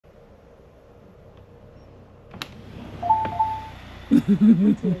I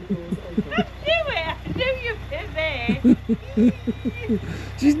knew you'd be there.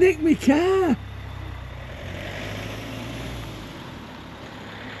 She's nicked my car.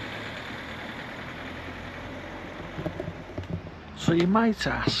 So you might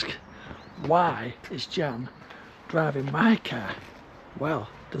ask, why is Jan driving my car? Well,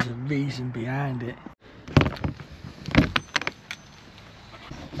 there's a reason behind it.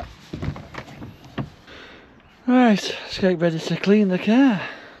 Right, let's get ready to clean the car.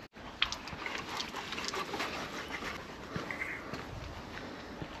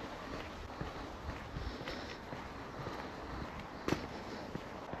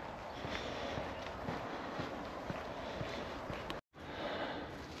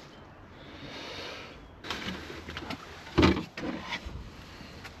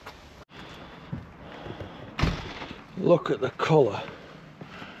 Look at the colour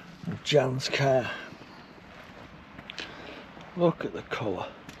of Jan's car. Look at the colour.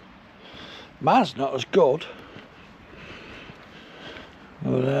 Mine's not as good,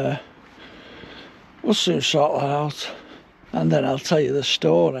 but we'll soon sort that out, and then I'll tell you the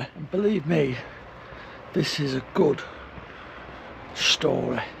story. And believe me, this is a good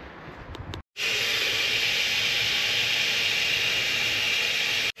story.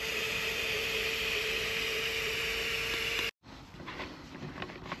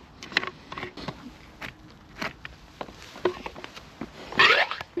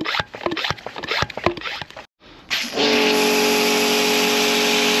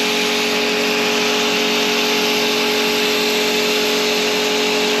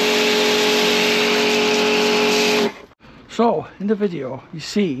 So, in the video, you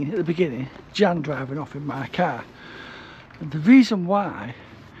see at the beginning Jan driving off in my car, and the reason why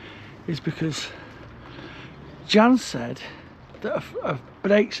is because Jan said that her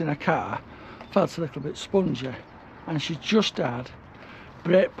brakes in her car felt a little bit spongy, and she just had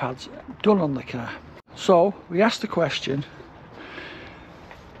brake pads done on the car. So we asked the question,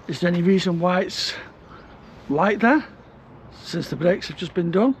 is there any reason why it's like that since the brakes have just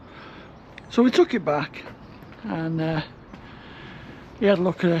been done? So we took it back, and he had a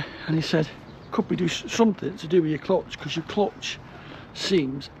look at it, and he said, could we do something to do with your clutch, because your clutch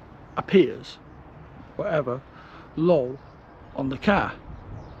appears whatever low on the car.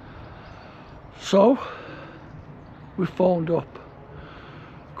 So we phoned up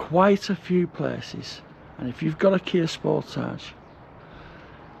quite a few places, and if you've got a Kia Sportage,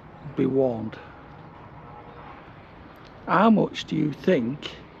 be warned. How much do you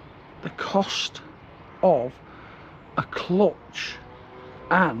think the cost of a clutch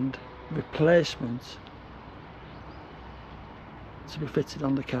and replacement to be fitted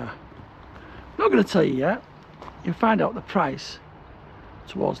on the car? I'm not going to tell you yet. You'll find out the price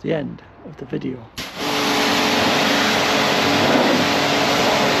towards the end of the video.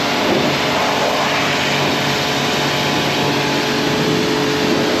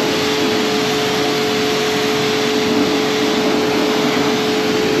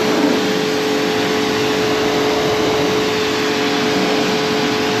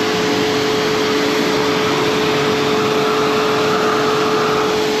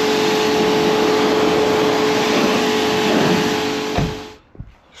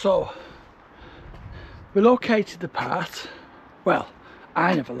 So we located the part. Well,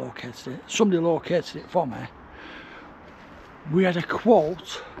 I never located it, somebody located it for me. We had a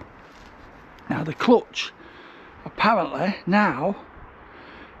quote. Now the clutch apparently now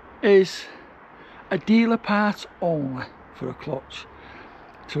is a dealer part only for a clutch.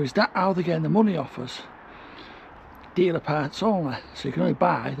 So is that how they're getting the money off us? Dealer parts only, so you can only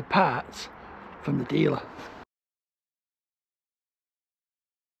buy the parts from the dealer.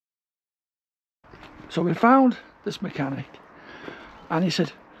 So we found this mechanic, and he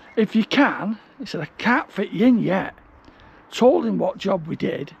said, if you can, he said, I can't fit you in yet. Told him what job we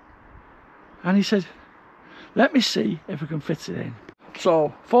did, and he said, let me see if we can fit it in.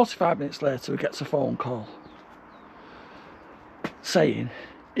 So 45 minutes later, he gets a phone call saying,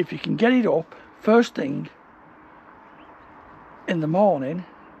 if you can get it up first thing in the morning,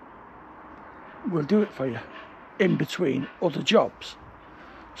 we'll do it for you in between other jobs.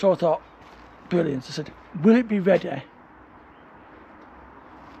 So I thought, brilliant. I said, will it be ready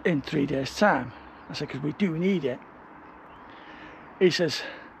in 3 days time? I said, because we do need it. He says,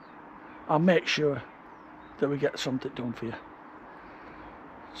 I'll make sure that we get something done for you.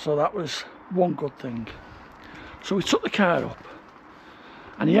 So that was one good thing. So we took the car up,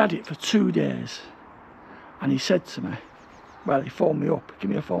 and he had it for 2 days, and he said to me, well, he phoned me up,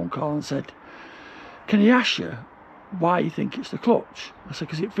 gave me a phone call and said, can he ask you why you think it's the clutch? I said,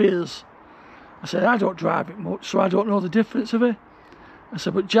 because it feels, I said, I don't drive it much, so I don't know the difference of it. I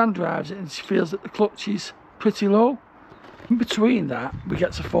said, but Jan drives it and she feels that the clutch is pretty low. In between that, we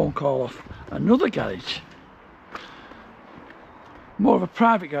get a phone call off another garage. More of a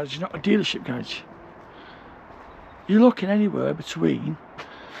private garage, not a dealership garage. You're looking anywhere between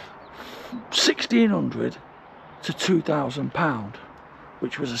 £1,600 to £2,000,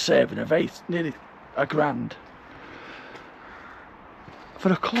 which was a saving of nearly £1,000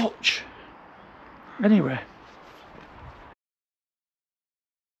 for a clutch. Anyway,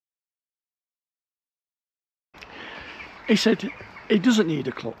 he said he doesn't need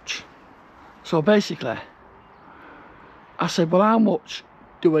a clutch. So basically, I said, well, how much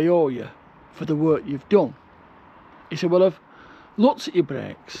do I owe you for the work you've done? He said, well, I've looked at your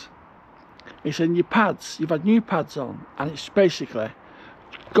brakes. He said, and your pads, you've had new pads on, and it's basically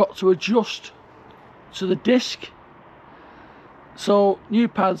got to adjust to the disc. So new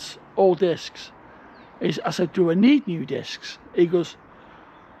pads, old discs. I said, do I need new discs? He goes,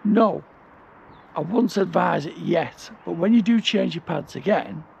 no, I wouldn't advise it yet, but when you do change your pads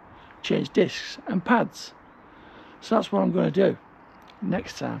again, change discs and pads. So that's what I'm going to do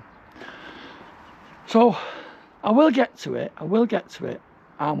next time. So I will get to it,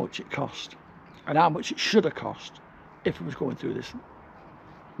 how much it cost and how much it should have cost if I was going through this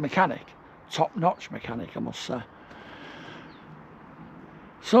mechanic, top-notch mechanic, I must say.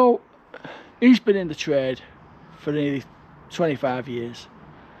 So he's been in the trade for nearly 25 years,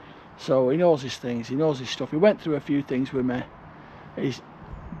 so he knows his things, he knows his stuff. He went through a few things with me. He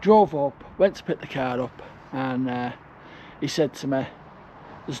drove up, went to pick the car up, and he said to me,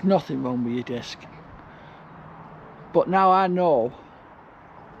 there's nothing wrong with your disc. But now I know,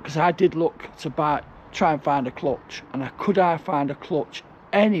 because I did look to try and find a clutch, and could I find a clutch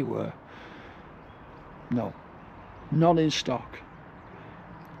anywhere? No, none in stock,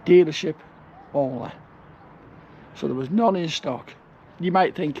 dealership only. So there was none in stock. You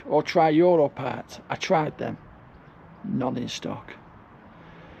might think, oh, try Euro parts. I tried them, none in stock.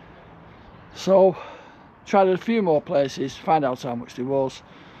 So tried a few more places, find out how much there was,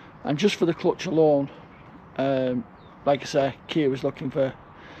 and just for the clutch alone, like I say, Kia was looking for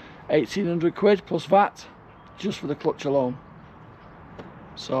 £1,800 plus VAT just for the clutch alone.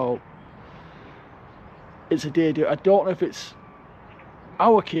 So it's a dear deal. I don't know if it's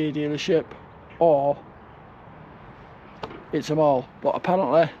our Kia dealership or it's them all, but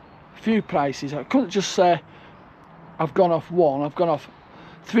apparently a few prices. I couldn't just say I've gone off one. I've gone off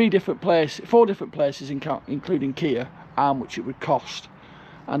 4 different places including Kia, how much it would cost,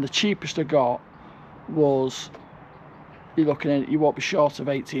 and the cheapest I got was, you're looking at, you won't be short of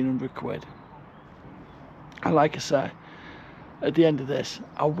 £1,800. And like I say, at the end of this,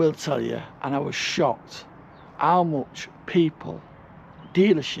 I will tell you, and I was shocked how much people,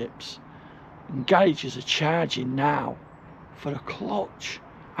 dealerships and garages are charging now for a clutch.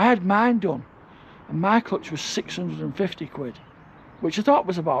 I had mine done and my clutch was £650, which I thought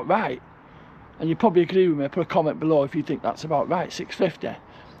was about right, and you probably agree with me. Put a comment below if you think that's about right, £650.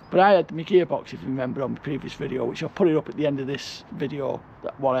 But I had my gearbox, if you remember, on my previous video, which I'll put it up at the end of this video,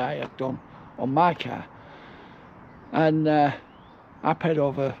 what I had done on my car, and I paid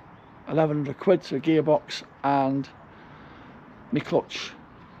over £1,100 for a gearbox and my clutch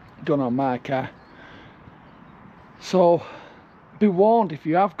done on my car. So be warned, if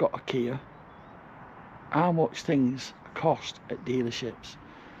you have got a Kia, how much things cost at dealerships.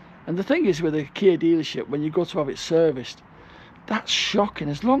 And the thing is, with a Kia dealership, when you go to have it serviced, that's shocking.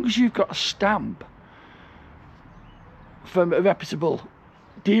 As long as you've got a stamp from a reputable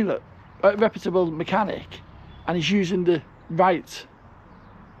dealer, a reputable mechanic, and he's using the right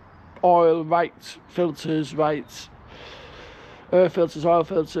oil, right filters, right air filters, oil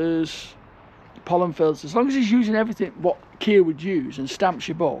filters, pollen filters, as long as he's using everything what Kia would use and stamps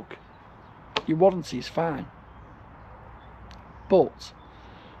your book, your warranty is fine. But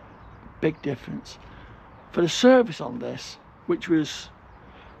big difference for the service on this, which was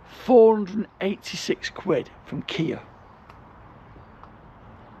 £486 from Kia,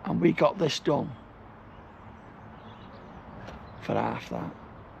 and we got this done for half that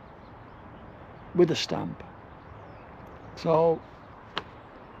with a stamp. So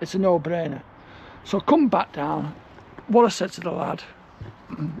it's a no-brainer. So come back down. What I said to the lad,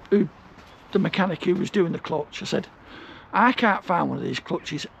 the mechanic who was doing the clutch, I said, I can't find one of these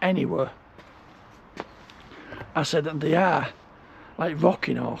clutches anywhere. I said, and they are like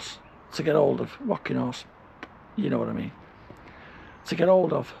rocking horse to get hold of. Rocking horse, you know what I mean, to get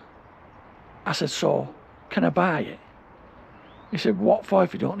hold of. I said, so can I buy it? He said, what for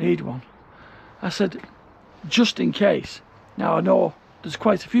if you don't need one? I said, just in case. Now I know there's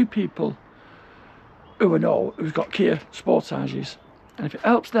quite a few people who I know who've got Kia Sportages, And if it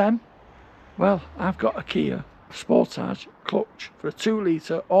helps them, well, I've got a Kia Sportage clutch for a 2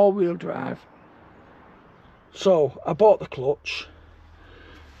 litre all-wheel drive. So I bought the clutch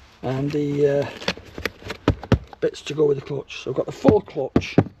and the bits to go with the clutch. So I've got the full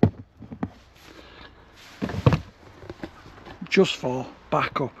clutch just for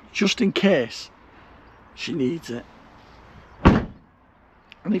backup, just in case she needs it.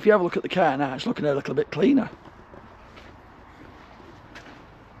 And if you have a look at the car now, it's looking a little bit cleaner.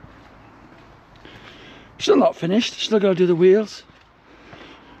 Still not finished, still got to do the wheels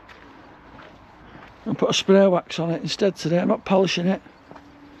and put a spray wax on it instead today. I'm not polishing it.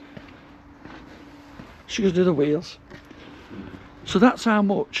 She's going to do the wheels. So that's how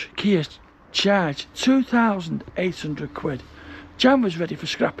much Kia charged, 2,800 quid. Jan was ready for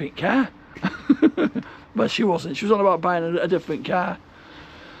scrapping car. But she wasn't, she was on about buying a different car.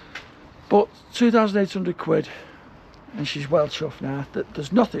 But 2,800 quid, and she's well chuffed now.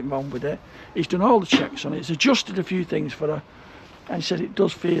 There's nothing wrong with it. He's done all the checks on it. He's adjusted a few things for her, and he said it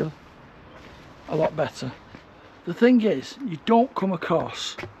does feel a lot better. The thing is, you don't come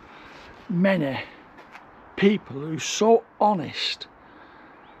across many people who are so honest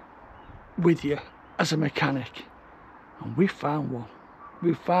with you as a mechanic, and we found one.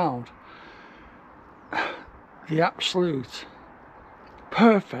 We found the absolute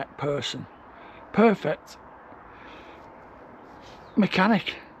perfect person, perfect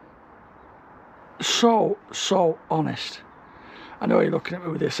mechanic. So honest. I know you're looking at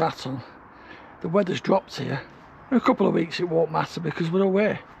me with this hat on. The weather's dropped here. In a couple of weeks it won't matter because we're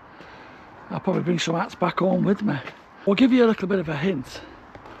away. I'll probably bring some hats back home with me. I'll give you a little bit of a hint.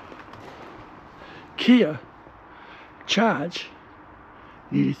 Kia charge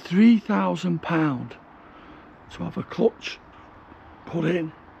nearly £3,000 to have a clutch put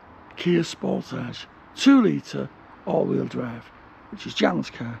in. Kia Sportage 2 litre all-wheel drive, which is Jan's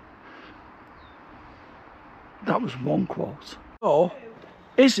car. That was one quote. So,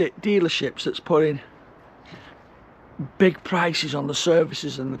 is it dealerships that's putting big prices on the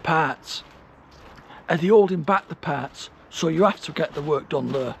services and the parts? Are they holding back the parts so you have to get the work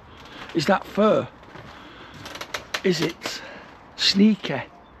done there? Is that fair? Is it sneaky?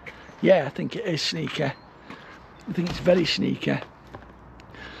 Yeah, I think it is sneaky. I think it's very sneaky.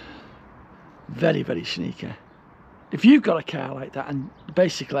 Very, very sneaky. If you've got a car like that, and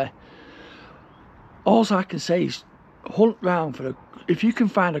basically all I can say is hunt round for if you can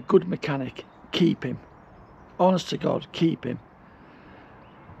find a good mechanic, keep him. Honest to God, keep him.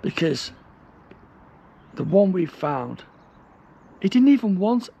 Because the one we found, he didn't even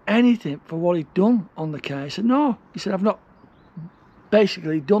want anything for what he'd done on the car. He said, no. He said, I've not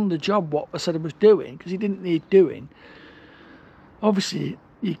basically done the job what I said I was doing, because he didn't need doing. Obviously,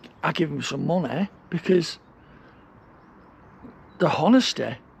 I give him some money because the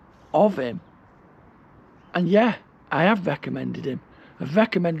honesty of him. And yeah, I have recommended him. I've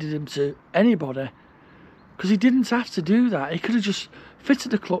recommended him to anybody because he didn't have to do that. He could have just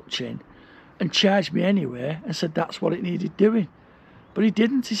fitted the clutch in and charged me anyway and said that's what it needed doing. But he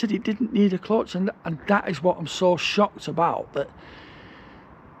didn't. He said he didn't need a clutch, and that is what I'm so shocked about, that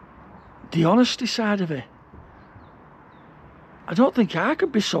the honesty side of it. I don't think I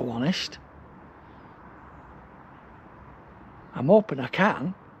could be so honest. I'm hoping I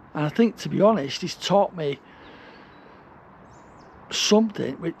can, and I think, to be honest, he's taught me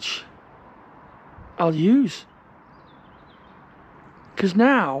something which I'll use. Because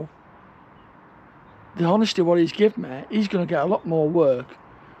now, the honesty what he's given me, he's going to get a lot more work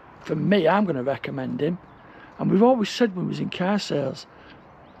from me. I'm going to recommend him. And we've always said when we was in car sales,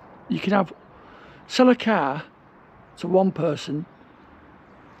 you can sell a car to one person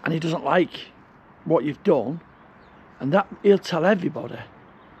and he doesn't like what you've done, and that he'll tell everybody.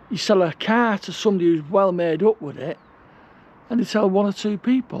 You sell a car to somebody who's well made up with it and they tell 1 or 2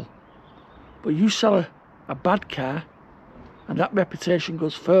 people. But you sell a bad car and that reputation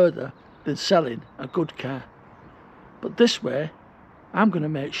goes further than selling a good car. But this way, I'm going to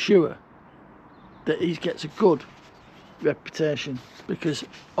make sure that he gets a good reputation, because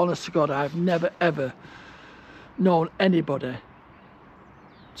honest to God, I've never ever known anybody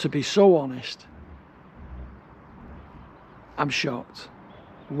to be so honest. I'm shocked,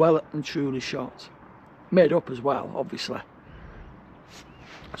 well and truly shocked. Made up as well, obviously.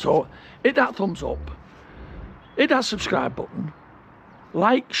 So hit that thumbs up, hit that subscribe button,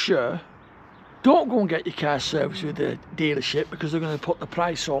 like, share. Don't go and get your car serviced with the dealership because they're going to put the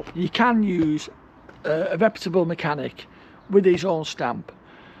price up. You can use a reputable mechanic with his own stamp,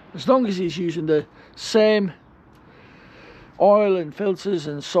 as long as he's using the same oil and filters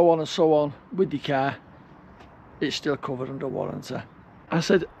and so on with your car. It's still covered under warranty. I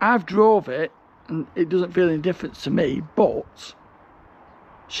said, I've drove it and it doesn't feel any difference to me, but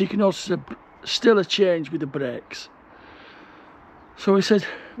she can also still a change with the brakes. So he said,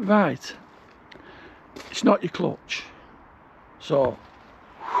 right, it's not your clutch. So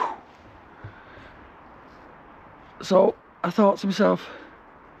I thought to myself,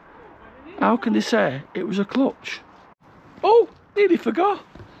 how can they say it was a clutch? Oh, nearly forgot.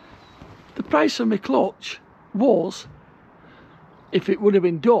 The price of my clutch was, if it would have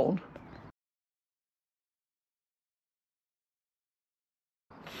been done,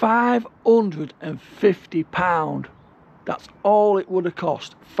 £550. That's all it would have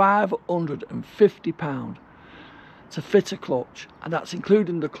cost, £550 to fit a clutch, and that's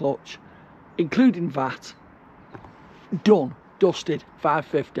including the clutch, including VAT. Done, dusted,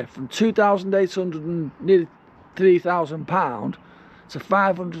 £550. From £2,800 and nearly £3,000 to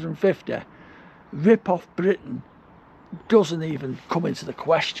 £550. Rip off Britain doesn't even come into the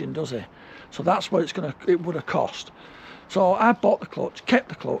question, does it? So that's what it would have cost. So I bought the clutch, kept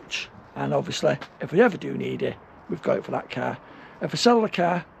the clutch, and obviously if we ever do need it, we've got it for that car. If I sell the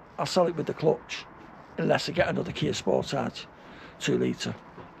car, I'll sell it with the clutch, unless I get another Kia Sportage 2 litre.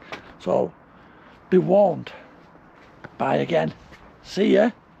 So be warned. Bye again. See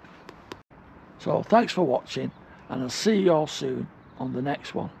ya. So thanks for watching, and I'll see you all soon on the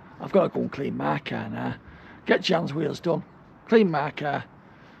next one. I've got to go and clean my car now, get Jan's wheels done, clean my car,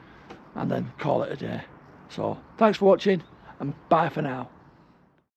 and then call it a day. So thanks for watching, and bye for now.